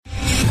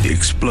The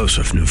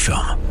explosive new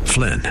film,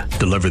 Flynn,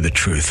 deliver the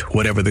truth,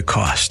 whatever the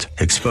cost,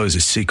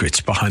 exposes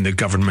secrets behind the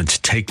government's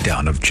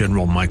takedown of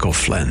General Michael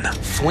Flynn.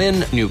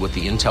 Flynn knew what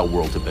the intel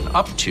world had been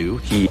up to.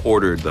 He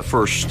ordered the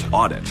first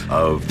audit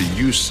of the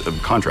use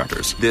of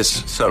contractors.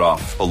 This set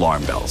off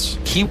alarm bells.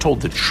 He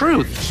told the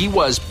truth. He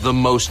was the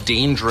most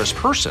dangerous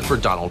person for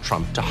Donald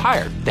Trump to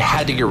hire. They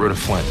had to get rid of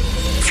Flynn.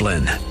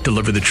 Flynn,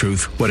 deliver the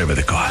truth, whatever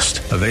the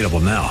cost. Available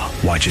now.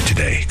 Watch it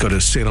today. Go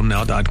to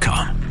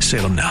salemnow.com.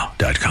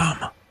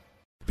 salemnow.com.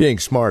 Being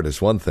smart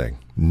is one thing.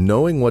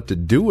 Knowing what to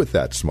do with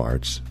that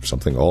smart's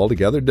something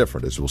altogether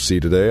different, as we'll see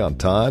today on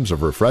Times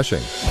of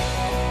Refreshing.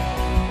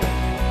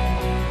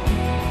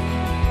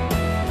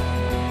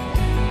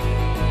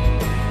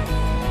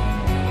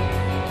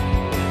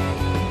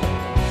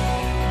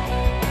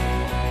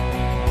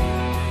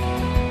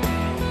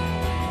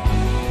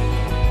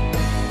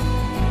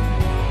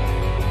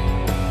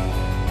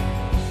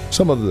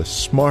 Some of the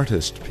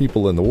smartest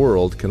people in the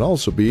world can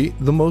also be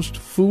the most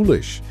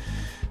foolish.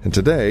 And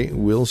today,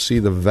 we'll see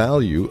the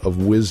value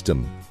of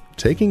wisdom.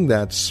 Taking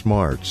that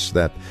smarts,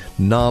 that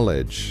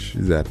knowledge,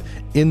 that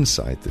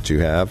insight that you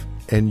have,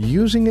 and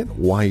using it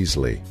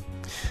wisely.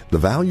 The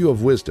value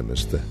of wisdom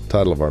is the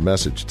title of our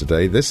message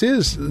today. This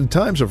is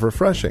Times of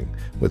Refreshing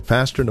with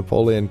Pastor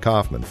Napoleon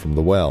Kaufman from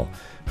The Well,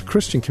 a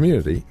Christian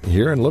community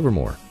here in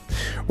Livermore.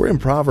 We're in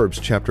Proverbs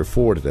chapter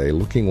 4 today,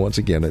 looking once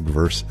again at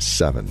verse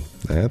 7.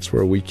 That's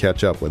where we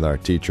catch up with our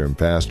teacher and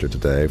pastor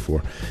today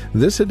for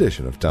this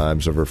edition of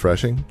Times of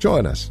Refreshing.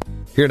 Join us.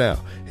 Here now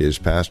is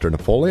Pastor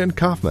Napoleon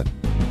Kaufman.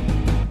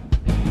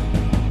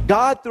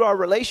 God, through our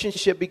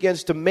relationship,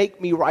 begins to make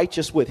me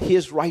righteous with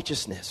His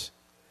righteousness.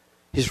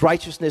 His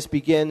righteousness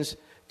begins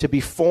to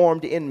be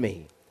formed in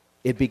me.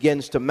 It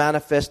begins to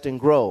manifest and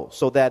grow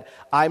so that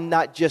I'm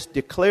not just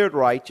declared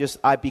righteous,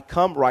 I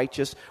become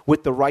righteous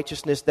with the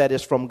righteousness that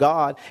is from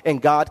God,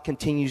 and God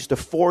continues to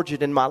forge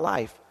it in my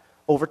life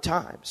over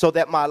time so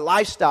that my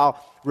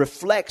lifestyle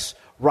reflects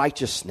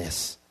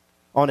righteousness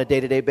on a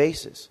day-to-day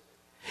basis.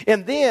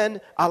 And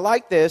then, I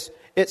like this,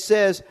 it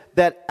says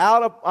that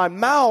out of my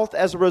mouth,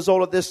 as a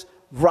result of this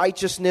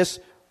righteousness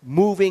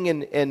moving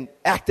and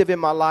active in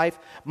my life,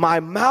 my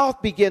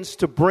mouth begins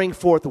to bring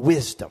forth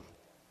wisdom.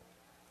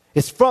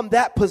 It's from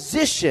that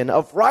position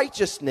of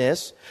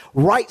righteousness,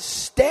 right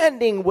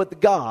standing with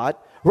God,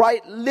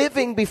 right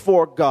living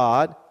before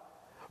God,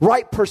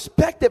 right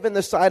perspective in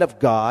the sight of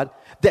God,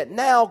 that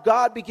now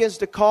God begins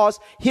to cause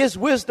His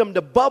wisdom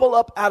to bubble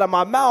up out of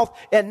my mouth,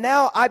 and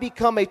now I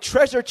become a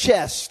treasure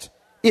chest,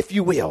 if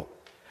you will,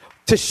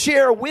 to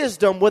share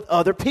wisdom with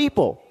other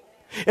people.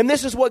 And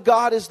this is what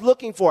God is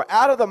looking for.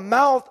 Out of the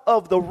mouth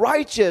of the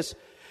righteous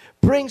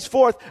brings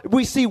forth,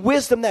 we see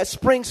wisdom that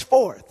springs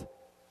forth.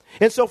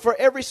 And so for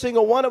every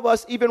single one of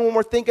us, even when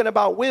we're thinking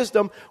about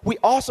wisdom, we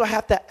also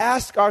have to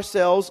ask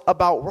ourselves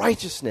about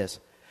righteousness.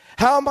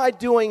 How am I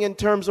doing in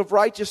terms of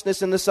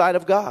righteousness in the sight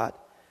of God?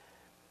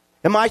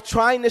 Am I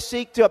trying to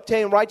seek to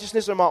obtain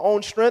righteousness in my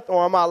own strength,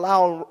 or am I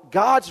allowing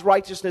God's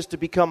righteousness to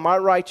become my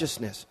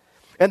righteousness?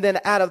 And then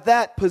out of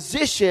that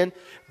position,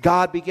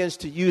 God begins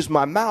to use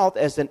my mouth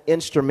as an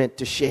instrument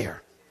to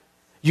share.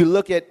 You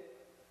look at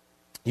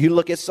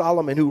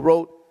Solomon, who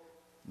wrote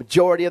the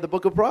majority of the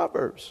book of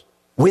Proverbs.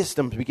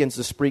 Wisdom begins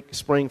to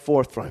spring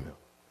forth from him.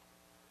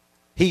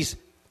 He's,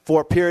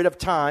 for a period of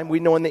time, we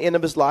know in the end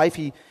of his life,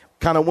 he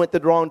kind of went the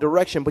wrong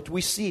direction. But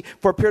we see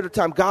for a period of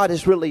time, God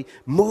is really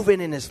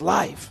moving in his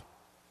life.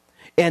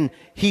 And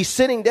he's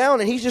sitting down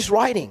and he's just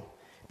writing.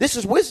 This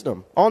is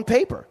wisdom on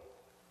paper.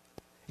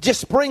 It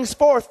just springs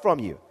forth from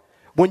you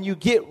when you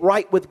get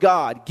right with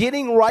God.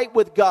 Getting right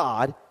with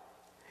God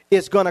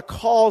is going to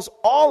cause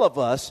all of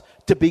us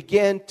to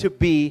begin to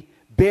be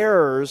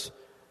bearers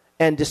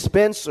and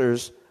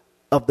dispensers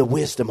of the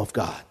wisdom of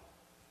God.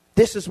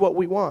 This is what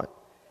we want.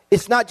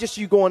 It's not just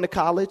you going to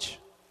college.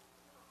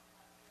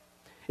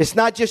 It's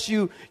not just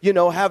you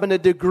having a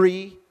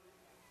degree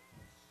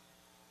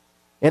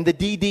and the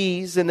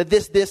DDs and the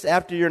this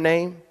after your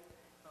name.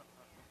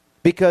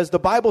 Because the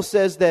Bible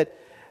says that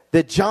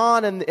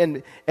John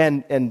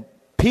and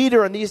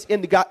Peter and these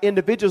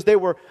individuals, they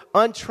were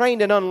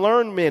untrained and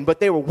unlearned men, but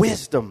they were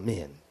wisdom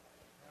men.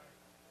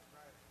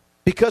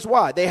 Because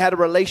why? They had a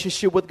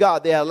relationship with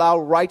God. They allowed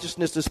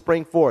righteousness to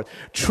spring forth.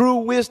 True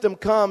wisdom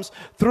comes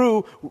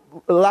through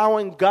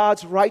allowing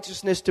God's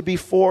righteousness to be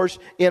forged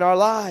in our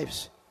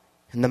lives.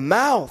 And the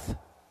mouth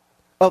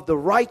of the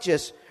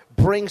righteous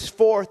brings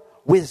forth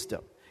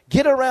wisdom.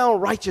 Get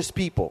around righteous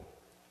people.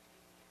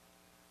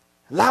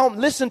 Allow them,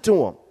 listen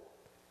to them.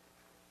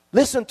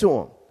 Listen to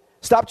them.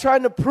 Stop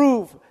trying to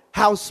prove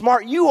how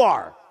smart you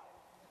are.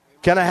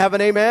 Can I have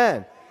an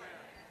amen?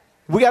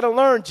 We got to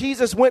learn.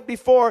 Jesus went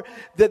before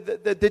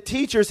the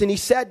teachers and he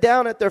sat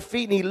down at their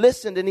feet and he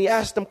listened and he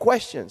asked them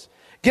questions.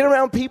 Get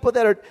around people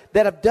that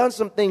have done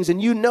some things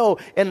and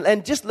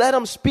and just let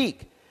them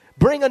speak.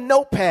 Bring a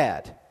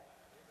notepad.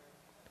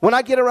 When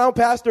I get around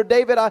Pastor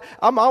David,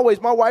 I'm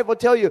always, my wife will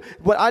tell you,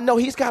 but I know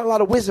he's got a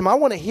lot of wisdom. I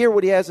want to hear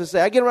what he has to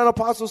say. I get around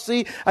Apostle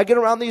C. I get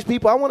around these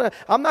people.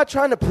 I'm not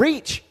trying to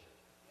preach.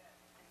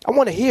 I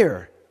want to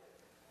hear.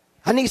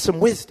 I need some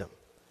wisdom.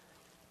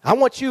 I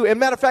want you, as a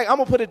matter of fact, I'm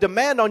going to put a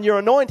demand on your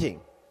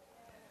anointing.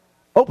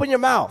 Open your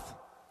mouth.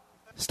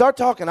 Start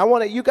talking.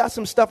 You got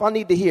some stuff I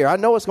need to hear. I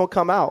know it's going to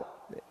come out.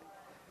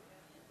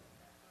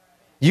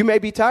 You may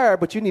be tired,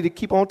 but you need to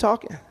keep on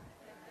talking.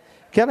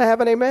 Can I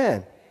have an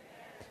amen?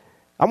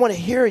 I want to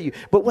hear you.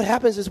 But what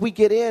happens is we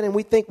get in and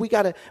we think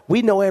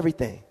we know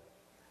everything.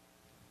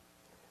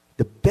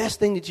 The best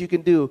thing that you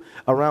can do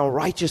around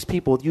righteous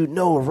people, you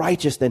know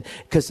righteousness,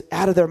 because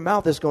out of their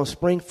mouth is going to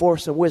spring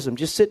forth some wisdom.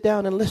 Just sit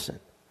down and listen.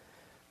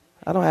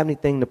 I don't have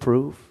anything to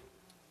prove.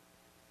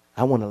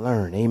 I want to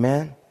learn.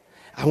 Amen.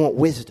 I want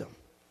wisdom.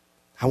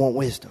 I want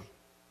wisdom.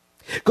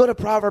 Go to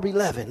Proverbs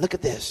 11. Look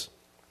at this.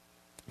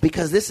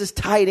 Because this is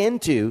tied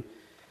into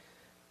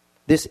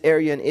this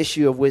area and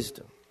issue of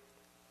wisdom.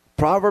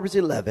 Proverbs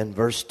 11,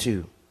 verse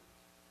 2.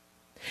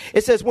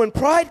 It says, when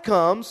pride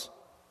comes,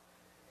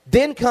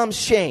 then comes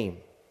shame.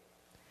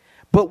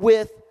 But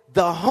with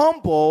the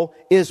humble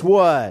is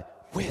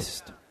what?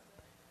 Wisdom.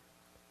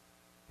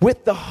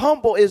 With the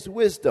humble is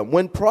wisdom.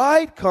 When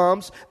pride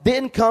comes,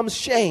 then comes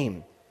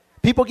shame.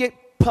 People get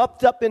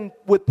puffed up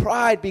with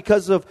pride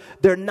because of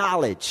their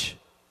knowledge.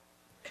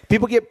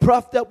 People get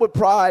puffed up with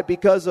pride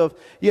because of,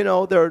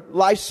 their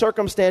life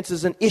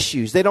circumstances and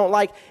issues. They don't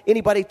like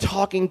anybody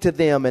talking to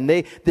them, and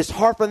it's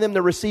hard for them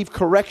to receive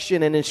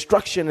correction and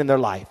instruction in their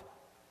life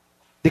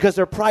because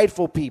they're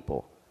prideful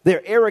people.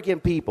 They're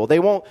arrogant people. They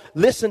won't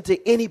listen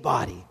to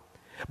anybody.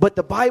 But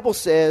the Bible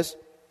says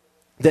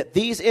that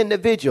these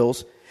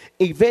individuals,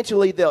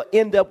 eventually they'll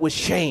end up with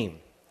shame.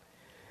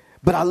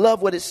 But I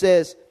love what it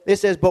says. It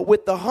says, but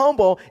with the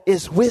humble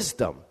is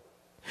wisdom.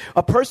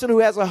 A person who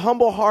has a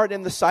humble heart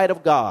in the sight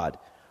of God,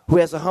 who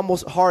has a humble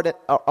heart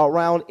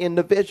around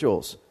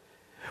individuals.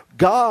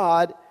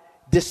 God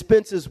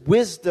dispenses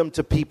wisdom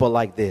to people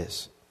like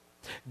this.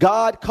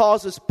 God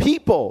causes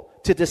people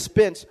to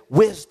dispense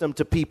wisdom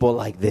to people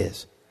like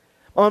this.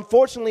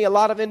 Unfortunately, a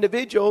lot of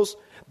individuals,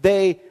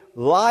 they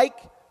like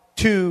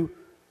to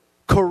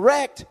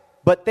correct,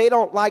 but they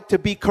don't like to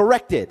be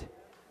corrected.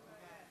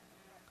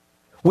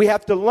 We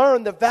have to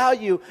learn the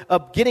value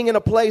of getting in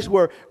a place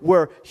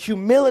where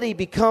humility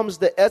becomes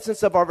the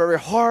essence of our very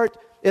heart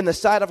in the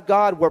sight of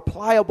God. We're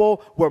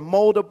pliable, we're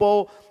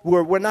moldable,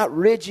 we're not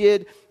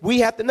rigid.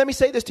 Let me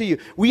say this to you.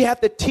 We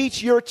have to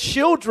teach your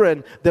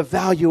children the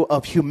value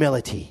of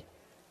humility.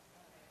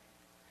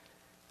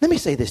 Let me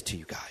say this to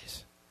you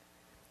guys.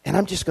 And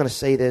I'm just going to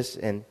say this,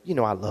 and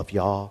I love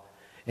y'all.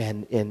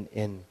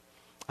 And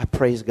I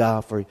praise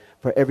God for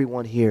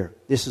everyone here.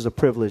 This is a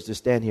privilege to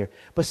stand here.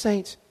 But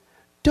saints,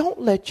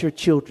 don't let your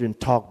children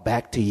talk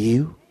back to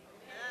you.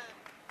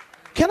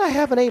 Can I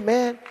have an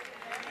amen?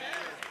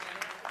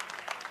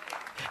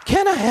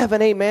 Can I have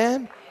an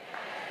amen?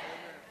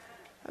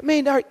 I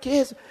mean, our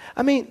kids,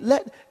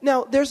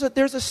 now there's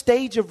a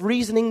stage of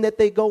reasoning that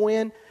they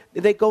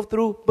go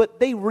through, but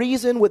they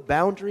reason with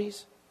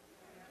boundaries.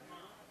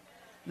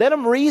 Let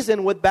them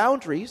reason with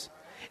boundaries.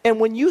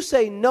 And when you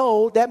say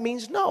no, that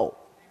means no.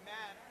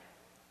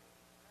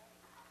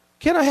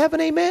 Can I have an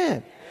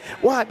amen?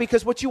 Why?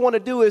 Because what we want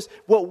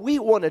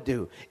to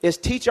do is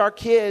teach our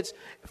kids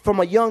from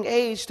a young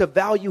age to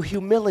value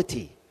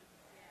humility,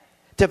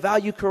 to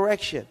value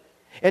correction,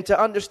 and to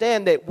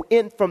understand that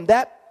from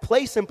that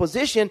place and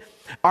position,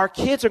 our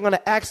kids are going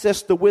to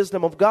access the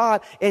wisdom of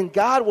God, and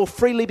God will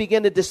freely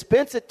begin to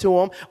dispense it to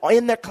them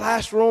in their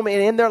classroom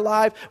and in their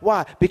life.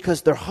 Why?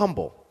 Because they're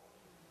humble.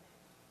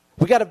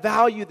 We got to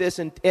value this,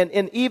 and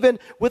even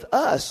with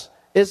us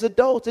as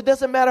adults, it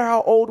doesn't matter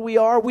how old we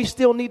are, we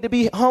still need to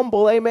be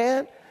humble,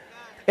 amen?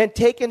 And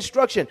take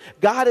instruction.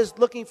 God is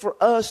looking for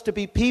us to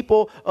be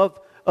people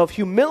of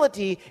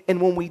humility, and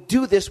when we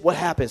do this, what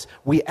happens?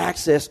 We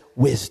access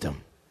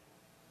wisdom.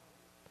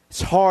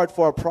 It's hard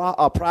for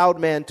a proud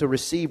man to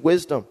receive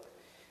wisdom.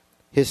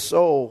 His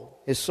soul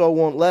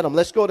won't let him.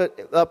 Let's go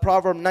to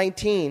Proverbs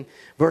 19,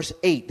 verse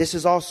 8. This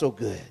is also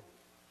good.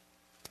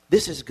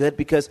 This is good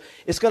because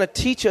it's going to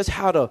teach us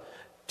how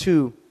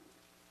to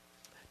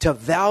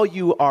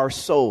value our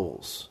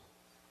souls.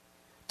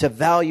 To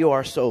value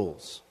our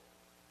souls.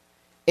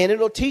 And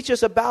it'll teach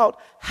us about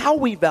how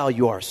we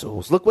value our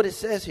souls. Look what it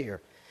says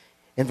here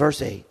in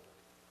verse 8.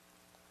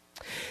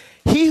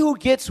 He who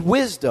gets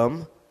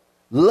wisdom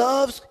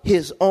loves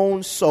his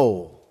own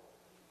soul.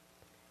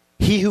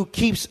 He who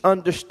keeps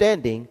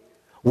understanding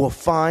will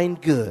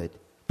find good.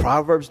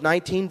 Proverbs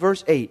 19,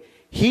 verse 8.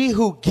 He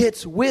who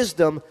gets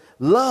wisdom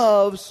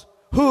loves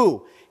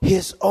who?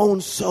 His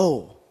own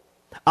soul.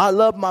 I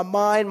love my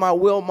mind, my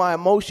will, my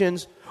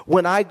emotions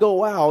when I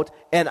go out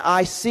and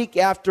I seek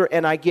after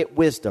and I get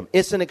wisdom.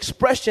 It's an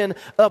expression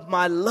of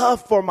my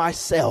love for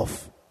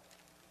myself.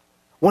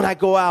 When I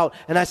go out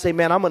and I say,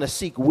 man, I'm going to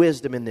seek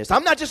wisdom in this.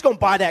 I'm not just going to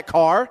buy that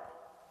car.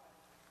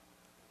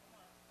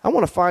 I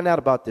want to find out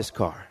about this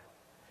car.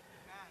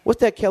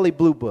 What's that Kelly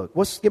Blue Book?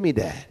 Give me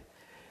that.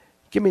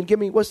 Give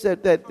me. What's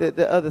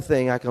the other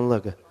thing I can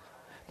look at?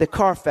 The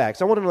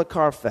Carfax. I want to know the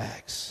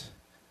Carfax.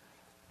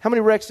 How many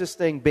wrecks this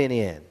thing been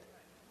in?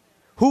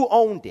 Who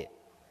owned it?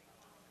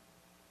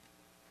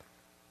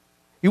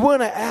 You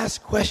want to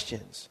ask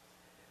questions.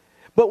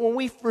 But when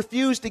we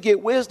refuse to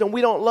get wisdom,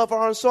 we don't love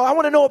our own soul. I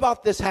want to know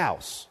about this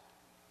house.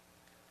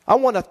 I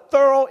want a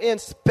thorough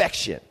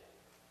inspection.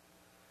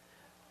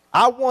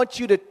 I want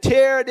you to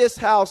tear this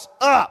house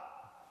up.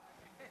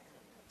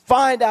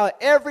 Find out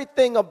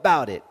everything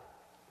about it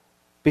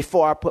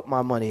before I put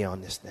my money on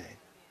this thing.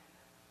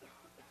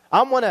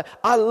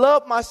 I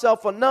love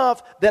myself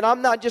enough that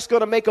I'm not just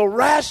going to make a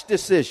rash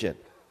decision.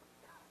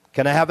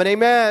 Can I have an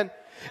amen?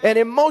 An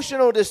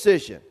emotional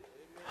decision.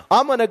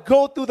 I'm going to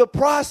go through the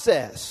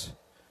process.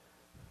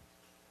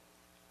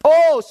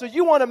 Oh, so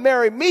you want to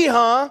marry me,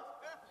 huh?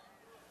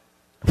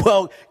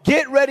 Well,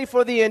 get ready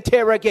for the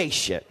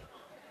interrogation.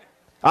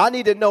 I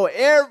need to know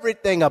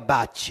everything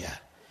about you.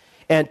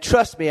 And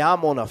trust me,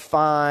 I'm going to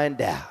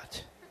find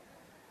out.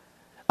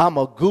 I'm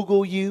going to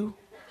Google you.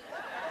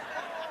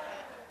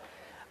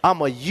 I'm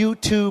going to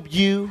YouTube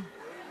you.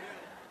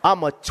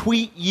 I'm going to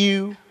tweet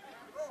you.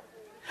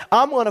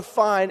 I'm going to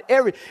find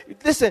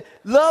Listen,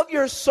 love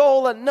your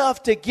soul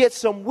enough to get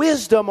some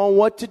wisdom on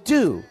what to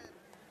do.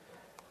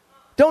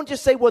 Don't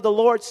just say, well, the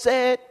Lord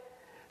said.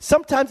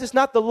 Sometimes it's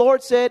not the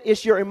Lord said,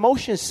 it's your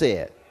emotion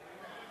said.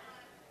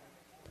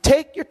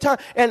 Take your time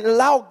and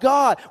allow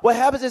God. What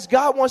happens is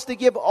God wants to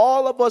give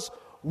all of us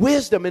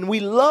wisdom, and we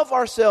love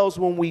ourselves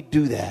when we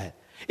do that.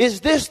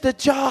 Is this the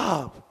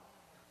job?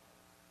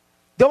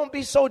 Don't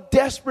be so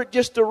desperate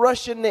just to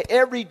rush into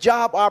every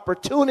job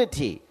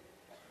opportunity,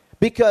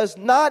 because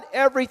not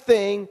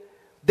everything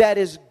that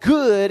is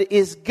good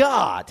is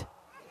God.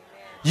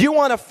 You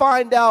want to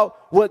find out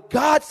what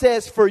God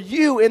says for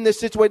you in this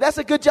situation. That's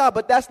a good job,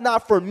 but that's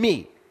not for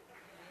me.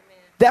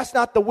 That's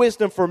not the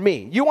wisdom for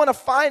me. You want to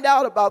find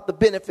out about the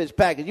benefits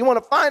package. You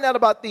want to find out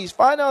about these.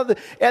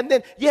 And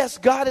then, yes,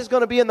 God is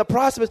going to be in the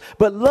process,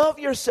 but love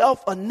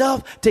yourself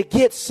enough to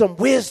get some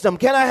wisdom.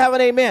 Can I have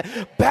an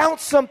amen?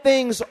 Bounce some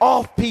things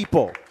off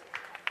people.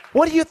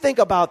 What do you think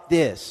about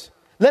this?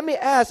 Let me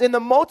ask, in the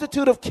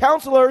multitude of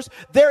counselors,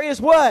 there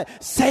is what?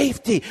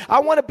 Safety.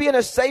 I want to be in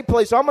a safe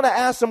place, so I'm going to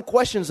ask some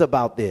questions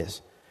about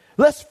this.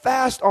 Let's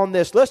fast on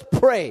this. Let's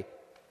pray.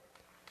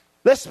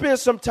 Let's spend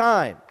some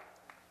time.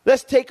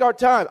 Let's take our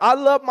time. I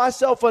love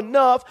myself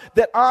enough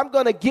that I'm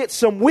going to get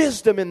some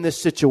wisdom in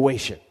this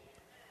situation.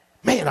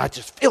 Man, I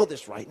just feel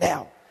this right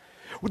now.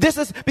 This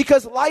is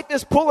because life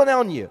is pulling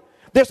on you.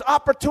 There's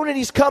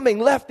opportunities coming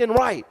left and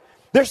right.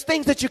 There's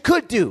things that you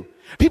could do.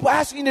 People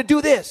asking you to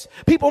do this.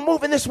 People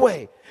moving this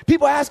way.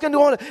 People asking to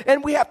do it.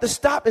 And we have to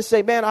stop and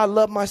say, man, I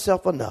love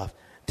myself enough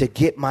to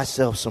get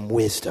myself some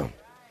wisdom.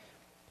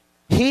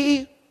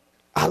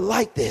 I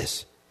like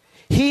this.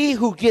 He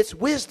who gets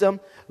wisdom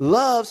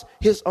loves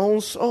his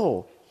own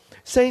soul.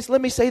 Saints,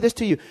 let me say this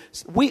to you.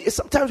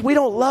 Sometimes we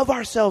don't love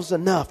ourselves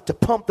enough to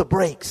pump the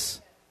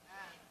brakes.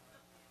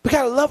 We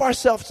got to love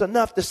ourselves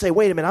enough to say,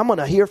 wait a minute, I'm going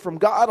to hear from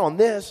God on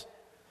this.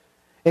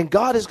 And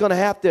God is going to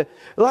have to.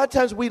 A lot of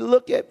times we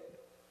look at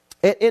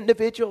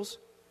individuals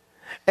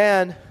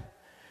and,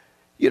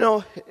 you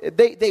know,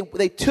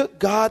 they took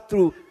God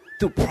through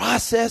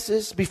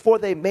processes before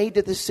they made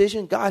the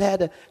decision. God had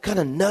to kind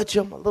of nudge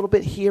them a little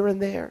bit here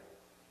and there.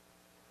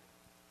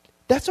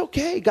 That's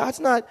okay. God's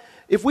not,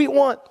 if we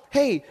want,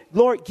 hey,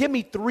 Lord, give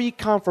me 3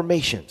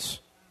 confirmations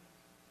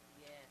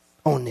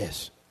on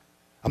this.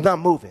 I'm not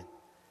moving.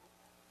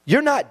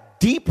 You're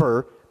not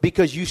deeper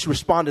because you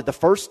responded the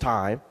first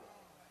time.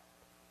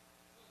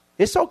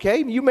 It's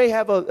okay. You may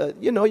have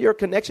your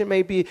connection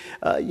may be,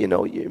 you're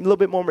a little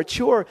bit more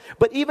mature.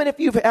 But even if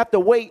you have to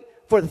wait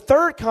for the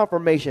 3rd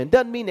confirmation,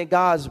 doesn't mean that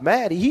God's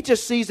mad. He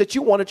just sees that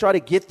you want to try to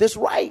get this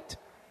right.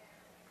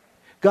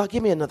 God,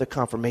 give me another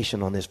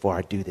confirmation on this before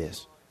I do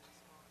this.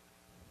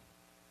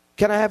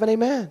 Can I have an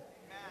amen? Amen?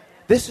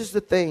 This is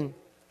the thing.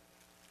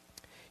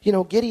 You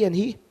know, Gideon,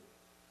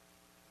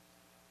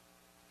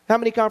 how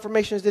many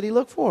confirmations did he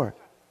look for?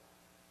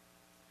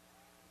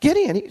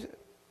 Gideon,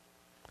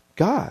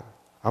 God,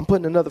 I'm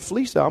putting another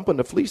fleece out. I'm putting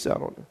a fleece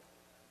out on him.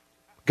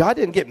 God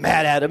didn't get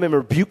mad at him and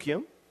rebuke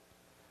him.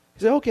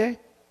 He said, okay.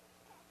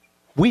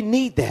 We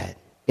need that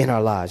in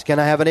our lives. Can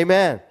I have an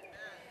amen?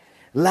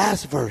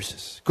 Last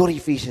verses. Go to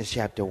Ephesians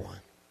chapter 1.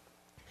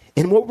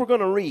 And what we're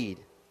going to read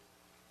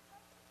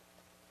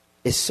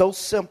is so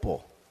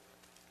simple,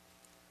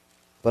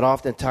 but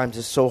oftentimes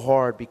it's so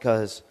hard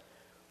because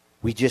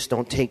we just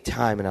don't take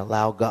time and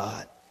allow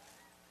God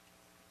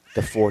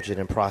to forge it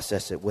and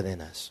process it within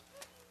us.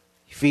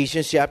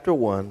 Ephesians chapter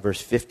 1, verse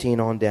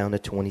 15 on down to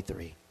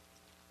 23.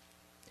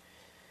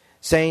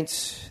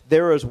 Saints,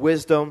 there is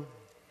wisdom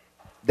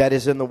that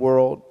is in the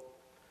world,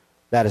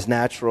 that is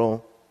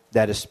natural,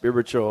 that is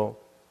spiritual.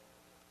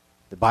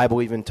 The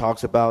Bible even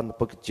talks about in the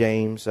book of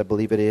James, I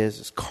believe it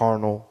is, it's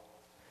carnal.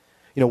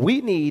 You know,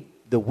 we need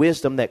the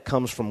wisdom that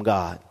comes from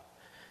God.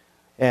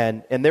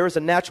 And there is a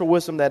natural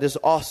wisdom that is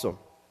awesome.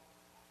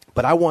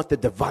 But I want the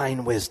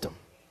divine wisdom.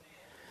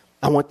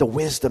 I want the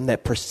wisdom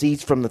that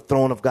proceeds from the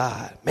throne of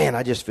God. Man,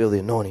 I just feel the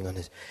anointing on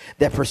this.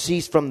 That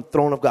proceeds from the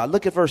throne of God.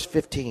 Look at verse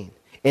 15.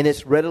 And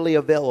it's readily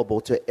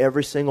available to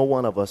every single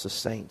one of us as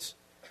saints.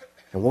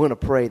 And we're going to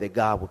pray that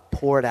God would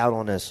pour it out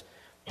on us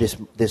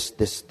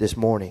this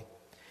morning.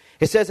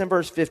 It says in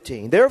verse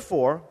 15,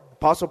 therefore,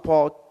 Apostle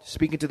Paul,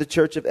 speaking to the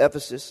church of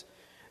Ephesus,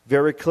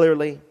 very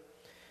clearly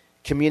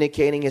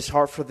communicating his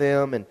heart for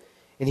them. And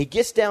he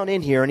gets down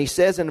in here and he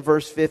says in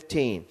verse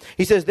 15,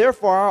 he says,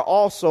 therefore I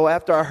also,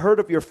 after I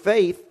heard of your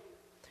faith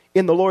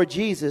in the Lord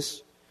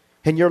Jesus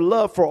and your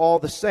love for all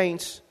the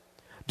saints,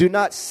 do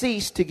not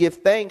cease to give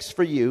thanks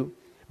for you,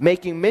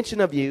 making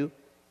mention of you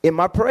in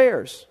my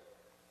prayers.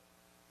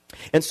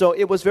 And so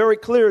it was very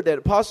clear that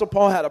Apostle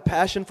Paul had a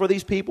passion for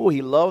these people.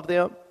 He loved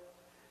them,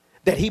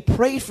 that he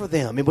prayed for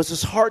them. It was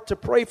his heart to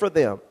pray for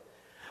them.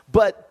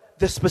 But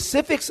the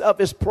specifics of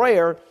his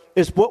prayer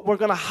is what we're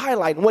going to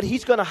highlight and what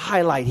he's going to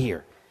highlight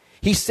here.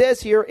 He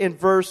says here in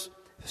verse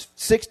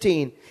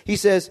 16, he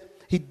says,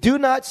 he do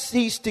not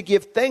cease to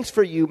give thanks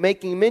for you,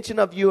 making mention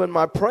of you in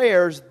my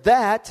prayers,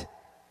 that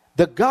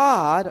the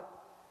God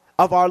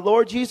of our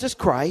Lord Jesus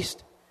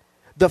Christ,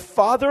 the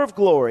Father of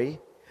glory,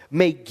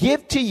 may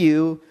give to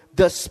you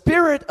the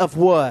spirit of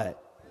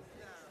what?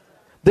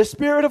 The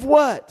spirit of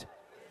what?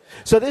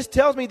 So this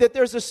tells me that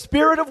there's a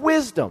spirit of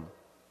wisdom.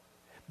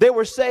 They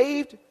were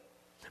saved.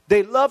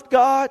 They loved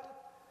God.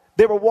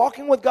 They were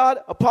walking with God.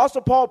 Apostle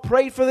Paul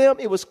prayed for them.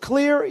 It was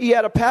clear he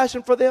had a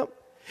passion for them.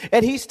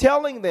 And he's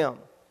telling them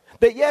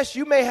that yes,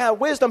 you may have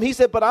wisdom. He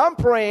said, but I'm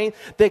praying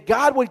that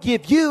God would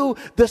give you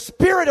the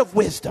spirit of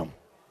wisdom.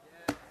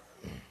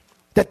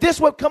 That this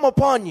would come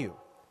upon you.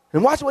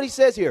 And watch what he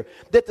says here.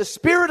 That the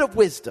spirit of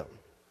wisdom.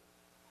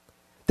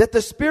 That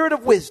the spirit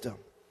of wisdom.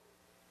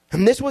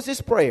 And this was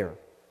his prayer.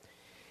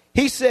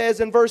 He says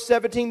in verse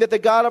 17 that the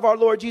God of our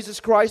Lord Jesus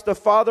Christ, the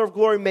Father of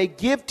glory, may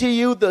give to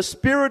you the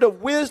spirit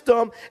of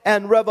wisdom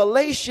and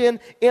revelation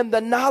in the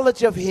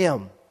knowledge of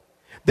him.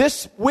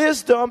 This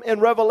wisdom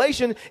and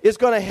revelation is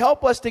going to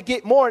help us to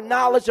get more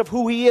knowledge of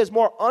who he is,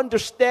 more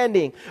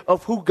understanding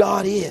of who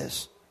God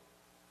is.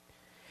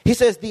 He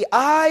says, the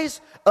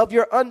eyes of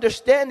your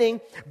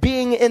understanding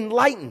being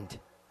enlightened,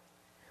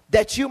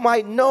 that you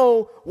might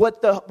know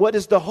what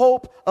is the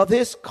hope of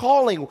his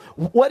calling.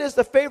 What is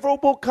the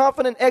favorable,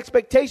 confident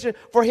expectation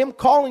for him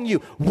calling you?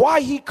 Why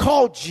he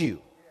called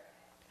you.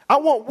 I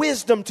want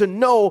wisdom to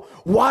know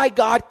why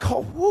God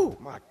called. Whoa,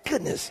 my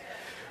goodness.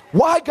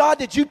 Why, God,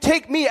 did you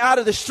take me out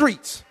of the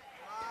streets?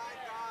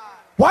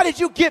 Why did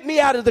you get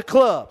me out of the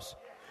clubs?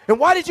 And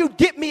why did you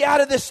get me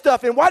out of this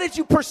stuff? And why did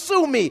you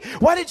pursue me?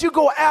 Why did you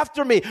go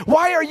after me?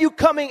 Why are you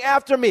coming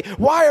after me?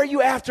 Why are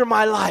you after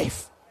my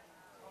life?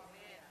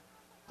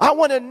 I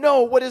want to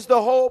know what is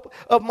the hope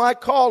of my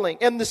calling.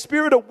 And the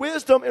spirit of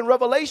wisdom and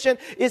revelation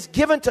is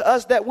given to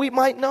us that we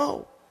might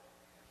know.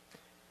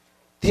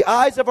 The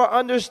eyes of our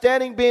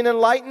understanding being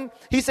enlightened.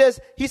 He says,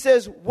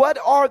 what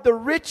are the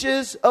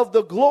riches of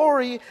the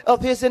glory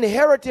of his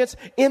inheritance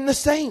in the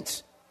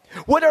saints?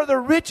 What are the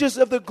riches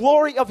of the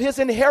glory of his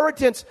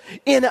inheritance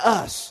in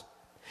us?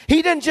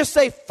 He didn't just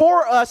say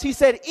for us, he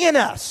said in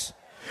us.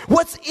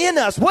 What's in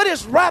us? What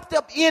is wrapped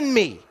up in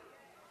me?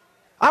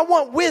 I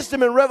want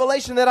wisdom and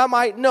revelation that I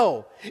might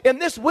know.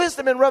 And this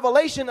wisdom and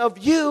revelation of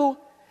you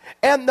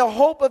and the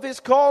hope of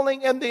his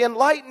calling and the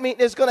enlightenment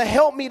is going to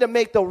help me to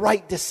make the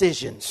right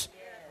decisions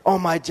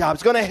on my job.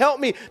 It's going to help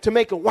me to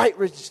make the right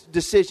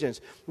decisions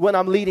when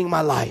I'm leading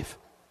my life.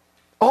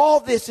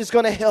 All this is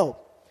going to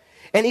help.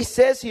 And he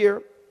says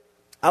here,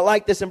 I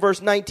like this in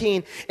verse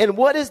 19, and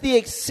what is the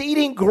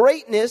exceeding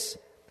greatness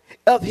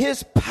of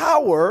his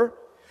power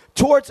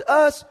towards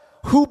us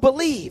who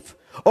believe,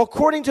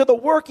 according to the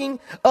working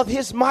of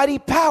his mighty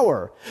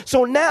power.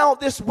 So now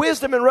this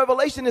wisdom and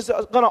revelation is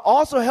going to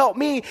also help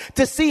me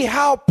to see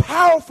how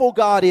powerful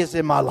God is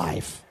in my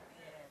life.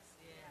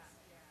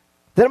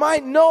 That I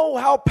might know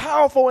how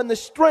powerful and the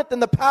strength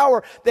and the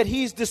power that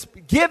he's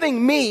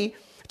giving me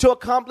to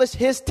accomplish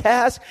his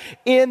task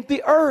in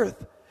the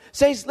earth.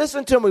 Saints,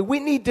 listen to me. We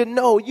need to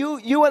know,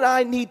 you and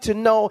I need to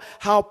know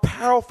how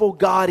powerful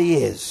God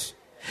is.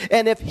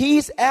 And if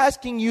he's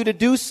asking you to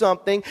do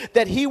something,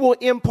 that he will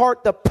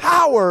impart the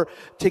power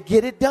to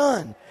get it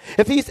done.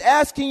 If he's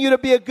asking you to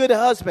be a good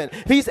husband,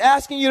 if he's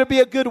asking you to be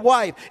a good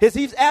wife, if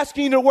he's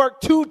asking you to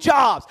work 2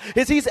 jobs,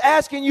 if he's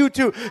asking you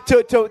to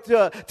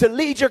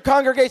lead your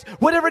congregation,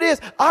 whatever it is,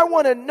 I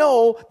want to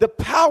know the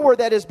power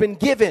that has been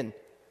given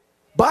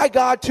by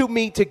God to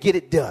me to get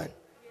it done.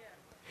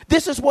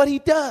 This is what he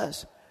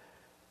does.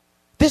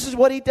 This is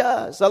what he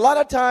does. A lot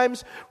of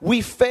times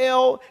we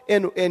fail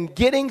in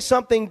getting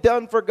something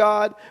done for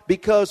God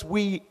because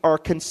we are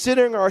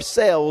considering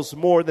ourselves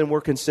more than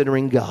we're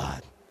considering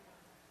God.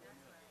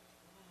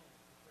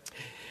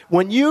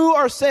 When you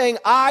are saying,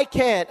 I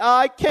can't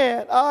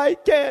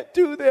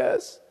do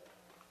this.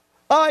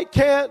 I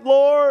can't,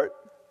 Lord.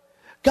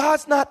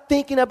 God's not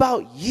thinking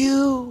about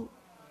you.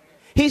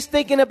 He's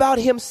thinking about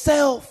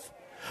himself,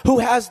 who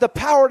has the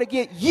power to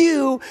get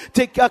you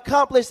to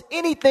accomplish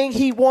anything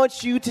he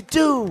wants you to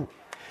do.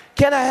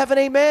 Can I have an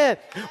amen?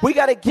 We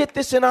got to get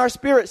this in our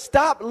spirit.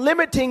 Stop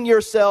limiting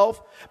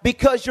yourself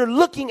because you're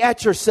looking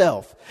at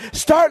yourself.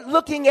 Start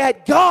looking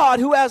at God,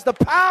 who has the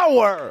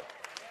power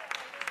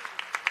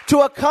to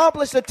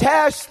accomplish a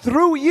task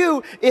through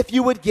you if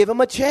you would give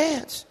him a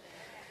chance.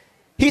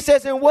 He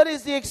says, and what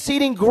is the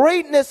exceeding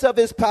greatness of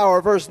his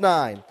power? Verse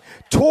 9.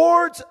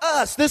 towards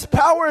us. This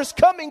power is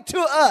coming to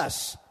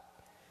us.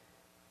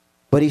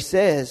 But he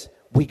says,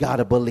 we got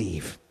to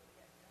believe.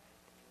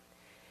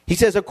 He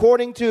says,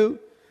 according to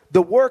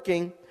the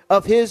working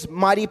of his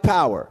mighty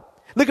power.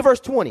 Look at verse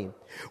 20.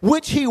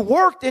 Which he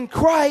worked in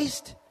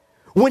Christ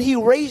when he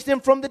raised him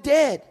from the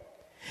dead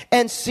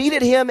and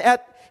seated him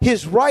at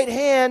his right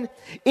hand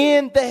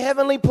in the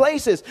heavenly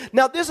places.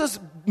 Now, this is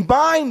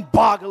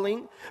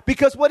mind-boggling,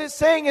 because what it's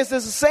saying is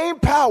the same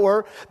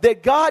power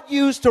that God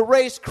used to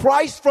raise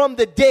Christ from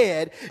the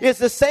dead is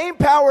the same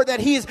power that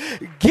he's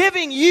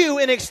giving you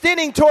and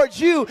extending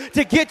towards you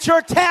to get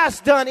your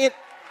task done.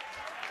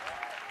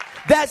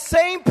 That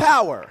same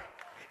power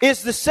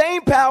is the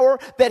same power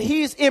that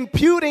he's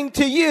imputing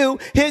to you,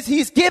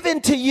 he's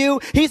given to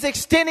you, he's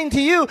extending to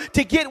you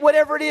to get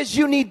whatever it is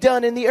you need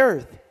done in the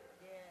earth.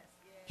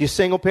 You're a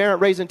single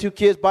parent raising 2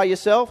 kids by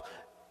yourself,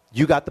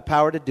 you got the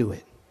power to do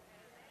it.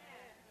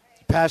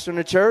 Pastor in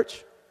the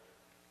church,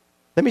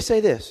 let me say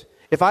this.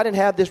 If I didn't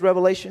have this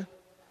revelation,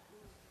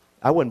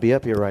 I wouldn't be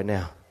up here right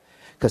now.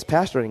 Because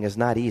pastoring is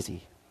not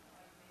easy.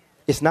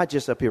 It's not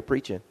just up here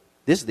preaching.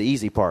 This is the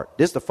easy part.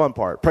 This is the fun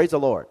part. Praise the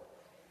Lord.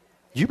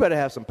 You better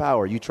have some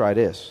power. You try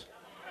this.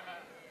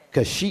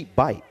 Because sheep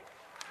bite.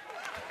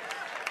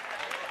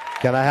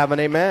 Can I have an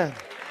amen?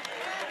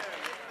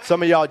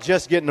 Some of y'all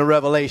just getting the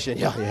revelation.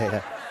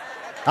 Yeah.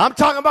 I'm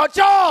talking about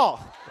y'all.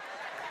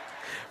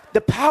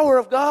 The power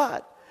of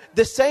God.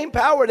 The same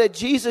power that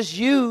Jesus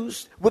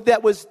used,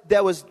 that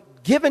was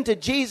given to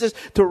Jesus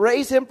to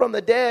raise him from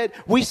the dead,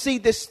 we see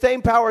this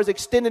same power is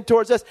extended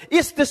towards us.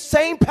 It's the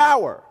same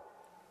power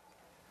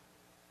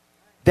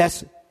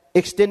that's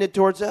extended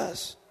towards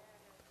us.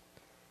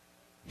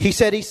 He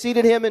said he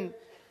seated him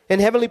in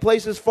heavenly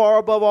places far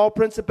above all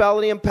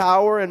principality and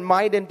power and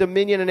might and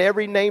dominion and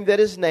every name that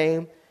is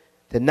named,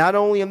 that not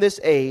only in this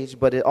age,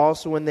 but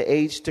also in the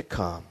age to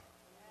come.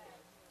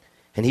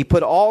 And he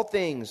put all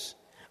things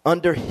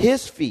under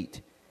his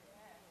feet.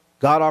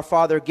 God our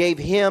Father gave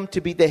him to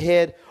be the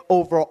head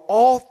over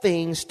all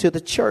things to the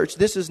church.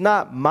 This is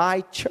not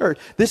my church.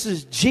 This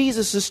is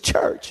Jesus's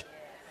church.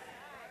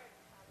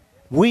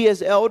 We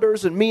as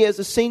elders and me as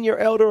a senior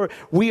elder,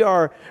 we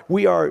are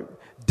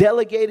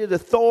delegated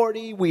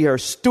authority. We are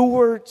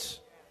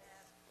stewards.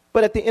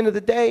 But at the end of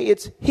the day,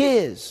 it's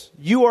his.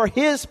 You are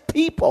his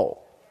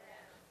people.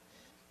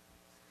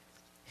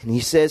 And he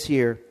says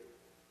here,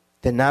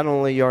 that not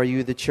only are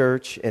you the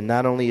church, and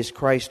not only is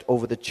Christ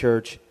over the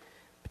church,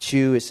 but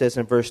you, it says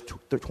in verse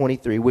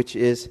 23, which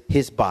is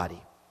his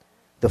body,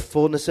 the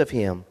fullness of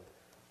him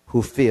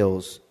who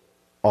fills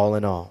all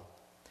in all.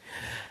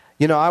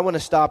 You know, I want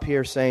to stop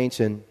here, saints,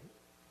 and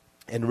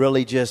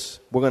really just,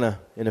 we're going to,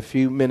 in a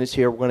few minutes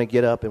here, we're going to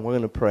get up and we're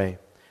going to pray.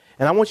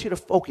 And I want you to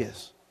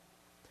focus,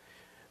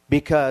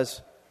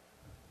 because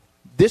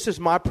this is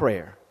my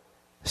prayer,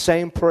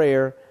 same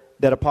prayer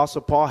that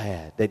Apostle Paul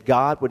had, that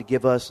God would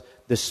give us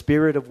the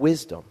spirit of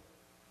wisdom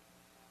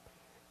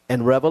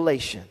and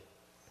revelation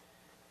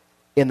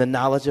in the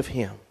knowledge of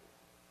him.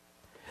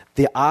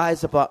 The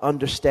eyes of our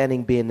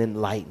understanding being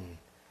enlightened,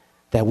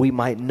 that we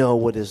might know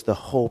what is the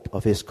hope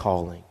of his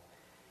calling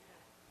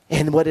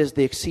and what is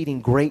the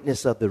exceeding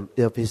greatness of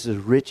his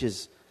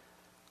riches,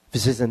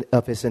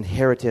 of his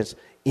inheritance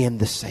in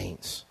the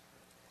saints.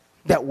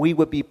 That we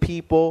would be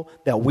people,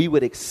 that we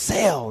would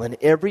excel in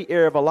every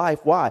area of our life.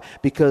 Why?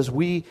 Because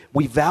we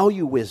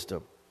value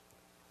wisdom.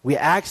 We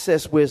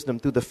access wisdom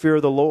through the fear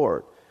of the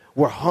Lord.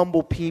 We're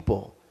humble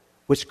people,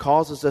 which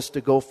causes us to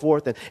go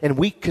forth. And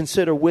we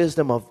consider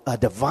wisdom a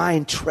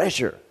divine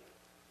treasure.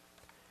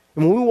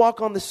 And when we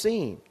walk on the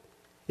scene,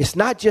 it's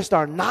not just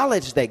our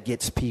knowledge that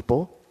gets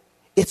people.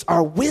 It's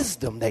our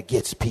wisdom that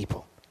gets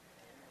people.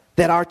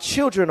 That our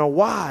children are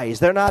wise.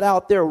 They're not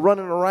out there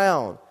running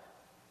around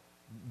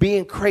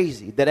being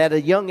crazy. That at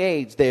a young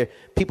age,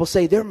 people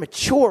say they're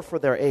mature for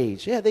their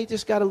age. Yeah, they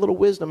just got a little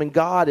wisdom, and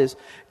God,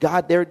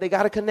 they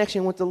got a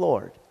connection with the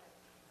Lord.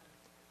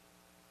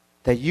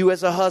 That you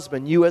as a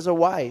husband, you as a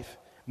wife,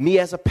 me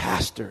as a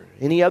pastor,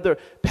 any other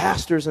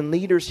pastors and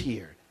leaders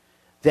here,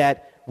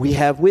 that we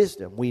have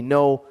wisdom. We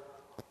know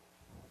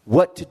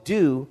what to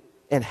do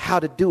and how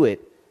to do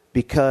it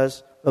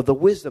because of the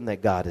wisdom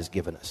that God has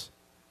given us.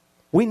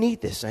 We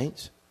need this,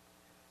 saints.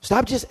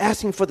 Stop just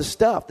asking for the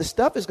stuff. The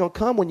stuff is going to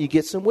come when you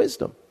get some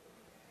wisdom.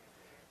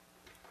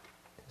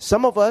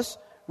 Some of us,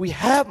 we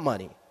have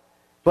money,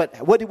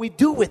 but what do we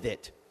do with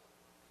it?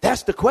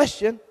 That's the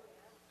question.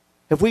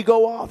 If we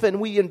go off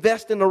and we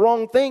invest in the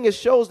wrong thing, it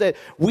shows that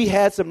we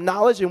had some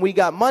knowledge and we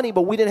got money,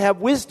 but we didn't have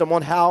wisdom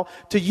on how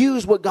to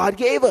use what God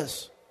gave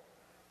us.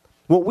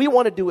 What we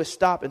want to do is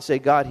stop and say,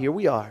 God, here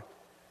we are.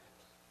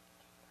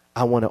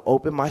 I want to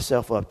open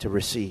myself up to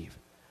receive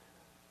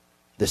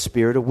the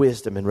spirit of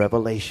wisdom and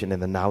revelation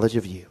and the knowledge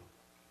of you.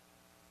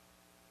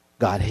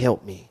 God,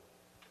 help me.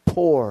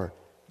 Pour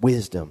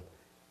wisdom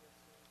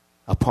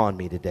upon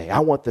me today. I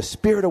want the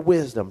spirit of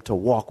wisdom to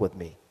walk with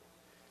me.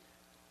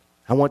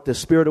 I want the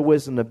spirit of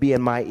wisdom to be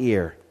in my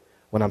ear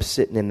when I'm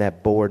sitting in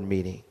that board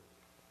meeting.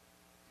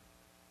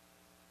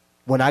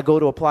 When I go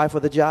to apply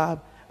for the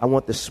job, I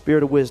want the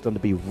spirit of wisdom to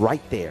be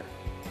right there.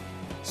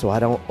 so I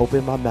don't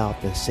open my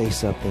mouth and say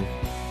something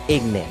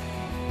ignorant.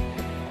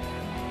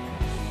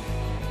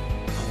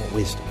 I want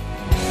wisdom.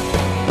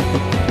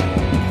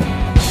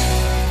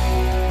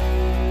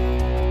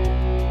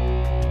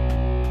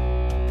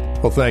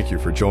 Well, thank you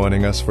for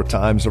joining us for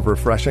Times of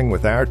Refreshing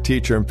with our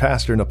teacher and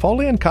pastor,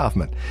 Napoleon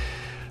Kaufman.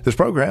 This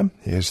program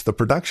is the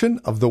production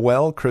of the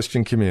Well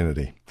Christian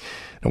Community.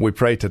 And we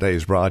pray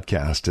today's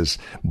broadcast has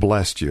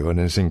blessed you and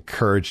has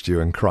encouraged you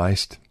in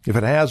Christ. If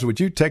it has, would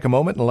you take a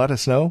moment and let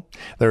us know?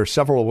 There are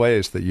several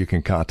ways that you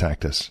can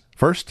contact us.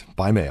 First,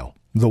 by mail.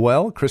 The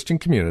Well Christian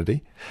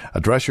Community.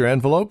 Address your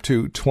envelope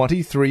to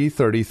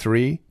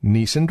 2333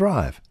 Neeson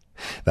Drive.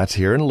 That's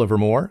here in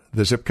Livermore.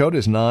 The zip code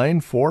is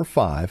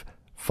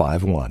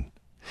 94551.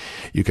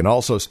 You can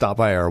also stop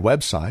by our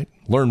website,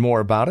 learn more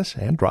about us,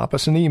 and drop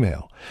us an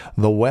email.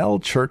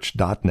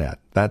 thewellchurch.net.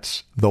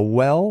 That's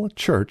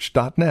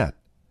thewellchurch.net.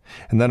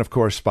 And then, of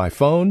course, by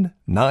phone,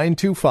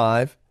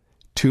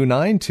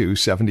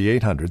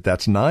 925-292-7800.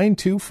 That's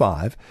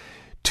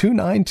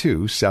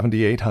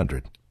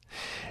 925-292-7800.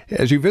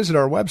 As you visit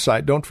our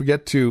website, don't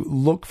forget to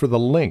look for the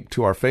link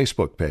to our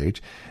Facebook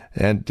page.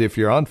 And if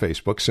you're on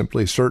Facebook,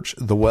 simply search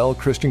The Well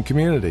Christian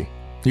Community.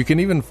 You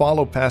can even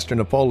follow Pastor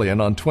Napoleon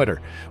on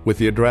Twitter with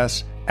the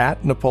address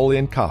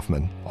 @Napoleon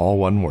Kaufman, all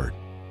one word.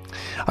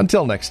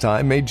 Until next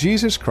time, may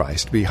Jesus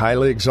Christ be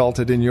highly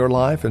exalted in your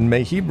life, and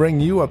may He bring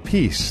you a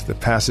peace that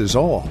passes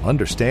all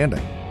understanding.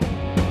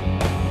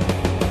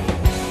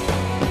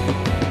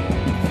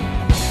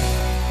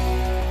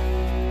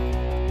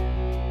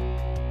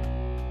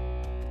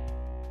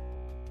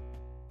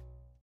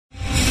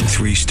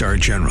 Three-star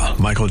General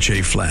Michael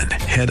J. Flynn,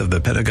 head of the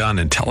Pentagon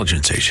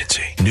Intelligence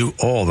Agency, knew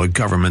all the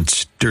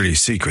government's dirty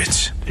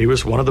secrets. He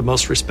was one of the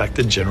most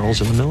respected generals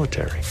in the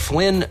military.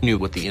 Flynn knew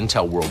what the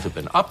intel world had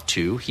been up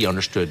to. He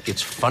understood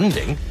its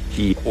funding.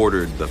 He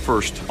ordered the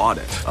first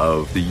audit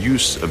of the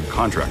use of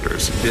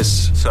contractors.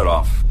 This set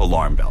off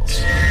alarm bells.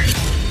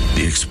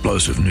 The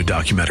explosive new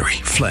documentary,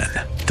 Flynn,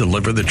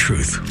 Deliver the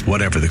Truth,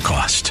 Whatever the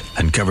Cost,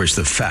 uncovers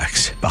the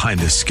facts behind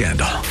this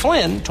scandal.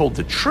 Flynn told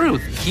the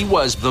truth. He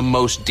was the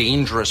most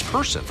dangerous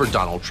person for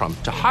Donald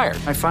Trump to hire.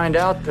 I find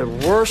out the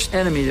worst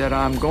enemy that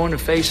I'm going to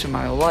face in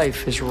my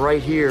life is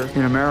right here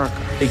in America.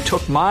 They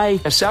took my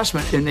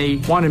assessment and they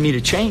wanted me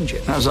to change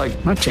it. And I was like,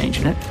 I'm not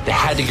changing it. They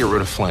had to get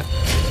rid of Flynn.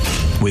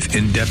 With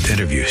in-depth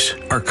interviews,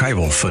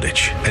 archival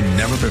footage, and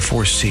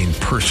never-before-seen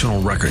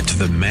personal records of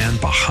the man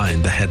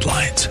behind the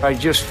headlines. I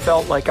just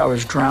felt like I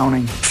was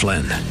drowning.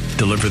 Flynn,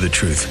 Deliver the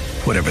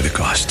Truth, Whatever the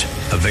Cost.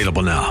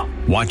 Available now.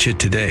 Watch it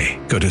today.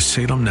 Go to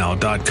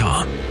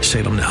salemnow.com.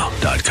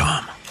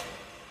 salemnow.com.